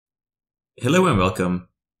Hello and welcome.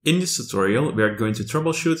 In this tutorial, we are going to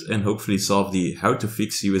troubleshoot and hopefully solve the how to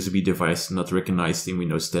fix USB device not recognized in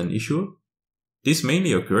Windows 10 issue. This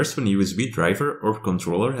mainly occurs when a USB driver or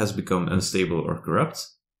controller has become unstable or corrupt,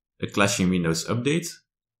 a clashing Windows update,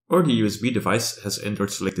 or the USB device has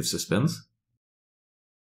entered Selective Suspend.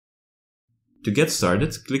 To get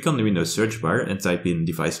started, click on the Windows search bar and type in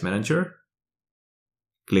Device Manager.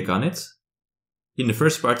 Click on it. In the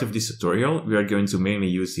first part of this tutorial, we are going to mainly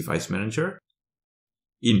use Device Manager.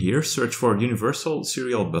 In here, search for Universal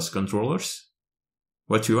Serial Bus Controllers.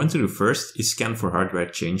 What we want to do first is scan for hardware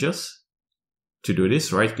changes. To do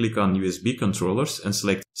this, right-click on USB controllers and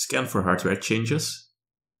select Scan for hardware changes.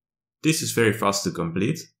 This is very fast to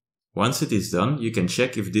complete. Once it is done, you can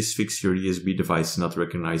check if this fixed your USB device not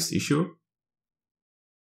recognized issue.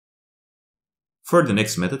 For the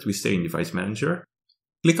next method, we stay in Device Manager.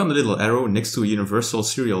 Click on the little arrow next to Universal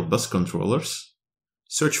Serial Bus Controllers.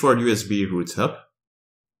 Search for USB Root Hub.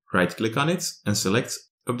 Right-click on it and select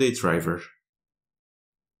Update Driver.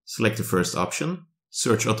 Select the first option,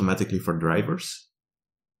 search automatically for drivers.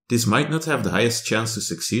 This might not have the highest chance to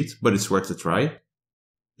succeed, but it's worth a try.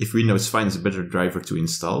 If Windows finds a better driver to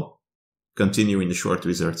install, continue in the short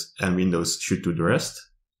wizard and Windows should do the rest.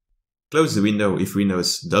 Close the window if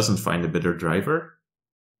Windows doesn't find a better driver.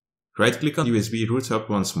 Right-click on USB Root Hub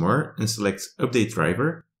once more and select Update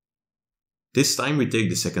Driver. This time we take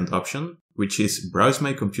the second option, which is Browse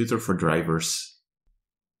my computer for drivers.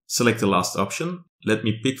 Select the last option. Let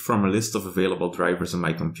me pick from a list of available drivers on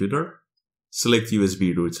my computer. Select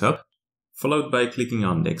USB Root Hub, followed by clicking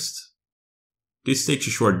on Next. This takes a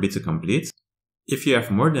short bit to complete. If you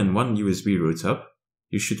have more than one USB Root Hub,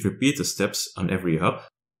 you should repeat the steps on every hub.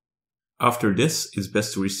 After this, it's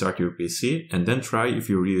best to restart your PC and then try if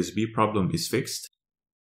your USB problem is fixed.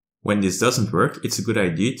 When this doesn't work, it's a good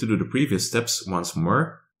idea to do the previous steps once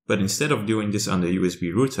more, but instead of doing this on the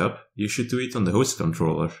USB root hub, you should do it on the host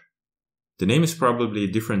controller. The name is probably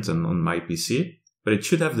different than on my PC, but it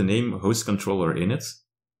should have the name host controller in it.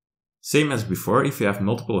 Same as before, if you have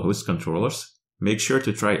multiple host controllers, make sure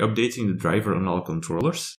to try updating the driver on all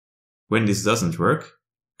controllers. When this doesn't work,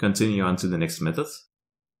 continue on to the next method.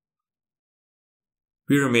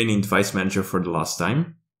 We remain in Device Manager for the last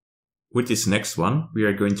time. With this next one, we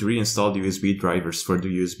are going to reinstall the USB drivers for the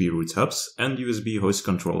USB root hubs and USB host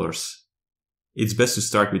controllers. It's best to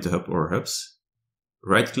start with the hub or hubs.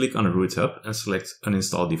 Right-click on a root hub and select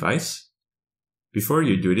Uninstall Device. Before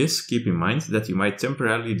you do this, keep in mind that you might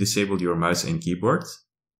temporarily disable your mouse and keyboard.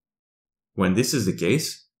 When this is the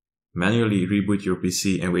case, manually reboot your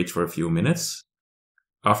PC and wait for a few minutes.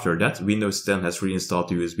 After that, Windows 10 has reinstalled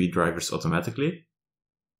the USB drivers automatically.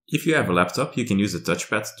 If you have a laptop, you can use the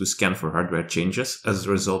touchpad to scan for hardware changes, as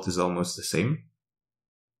the result is almost the same.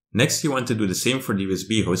 Next, you want to do the same for the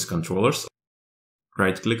USB host controllers.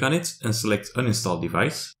 Right-click on it and select Uninstall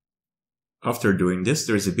Device. After doing this,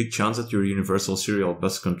 there is a big chance that your Universal Serial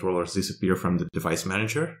Bus Controllers disappear from the Device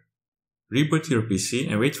Manager. Reboot your PC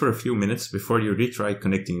and wait for a few minutes before you retry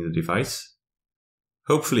connecting the device.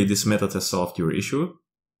 Hopefully this method has solved your issue.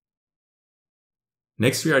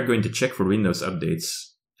 Next, we are going to check for Windows updates.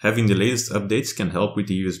 Having the latest updates can help with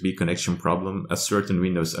the USB connection problem, as certain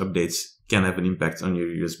Windows updates can have an impact on your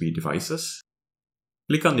USB devices.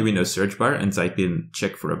 Click on the Windows search bar and type in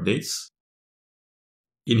Check for Updates.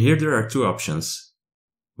 In here there are two options.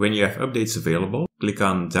 When you have updates available, click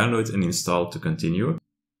on Download and Install to continue.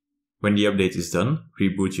 When the update is done,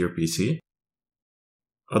 reboot your PC.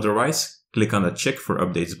 Otherwise, click on the Check for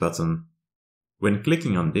Updates button. When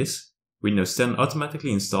clicking on this, Windows 10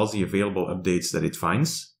 automatically installs the available updates that it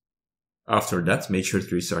finds. After that, make sure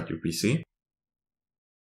to restart your PC.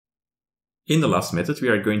 In the last method, we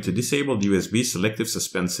are going to disable the USB Selective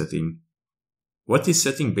Suspend setting. What this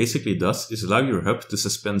setting basically does is allow your hub to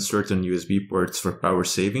suspend certain USB ports for power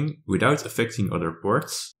saving without affecting other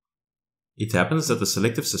ports. It happens that the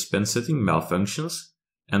Selective Suspend setting malfunctions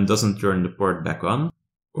and doesn't turn the port back on,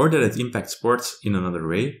 or that it impacts ports in another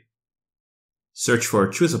way. Search for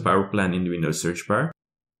Choose a Power Plan in the Windows search bar.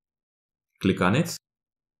 Click on it.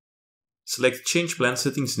 Select Change Plan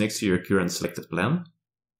Settings next to your current selected plan.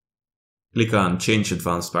 Click on Change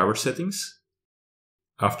Advanced Power Settings.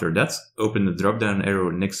 After that, open the drop-down arrow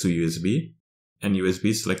next to USB and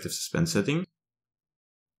USB Selective Suspend setting.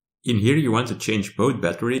 In here you want to change both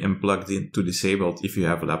battery and plugged in to disabled if you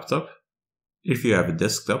have a laptop. If you have a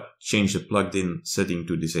desktop, change the plugged in setting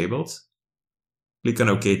to disabled. Click on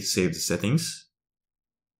OK to save the settings.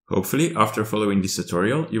 Hopefully, after following this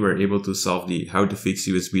tutorial, you were able to solve the how to fix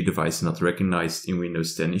USB device not recognized in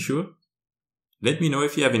Windows 10 issue. Let me know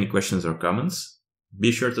if you have any questions or comments.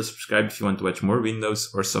 Be sure to subscribe if you want to watch more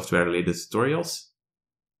Windows or software related tutorials.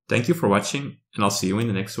 Thank you for watching, and I'll see you in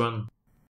the next one.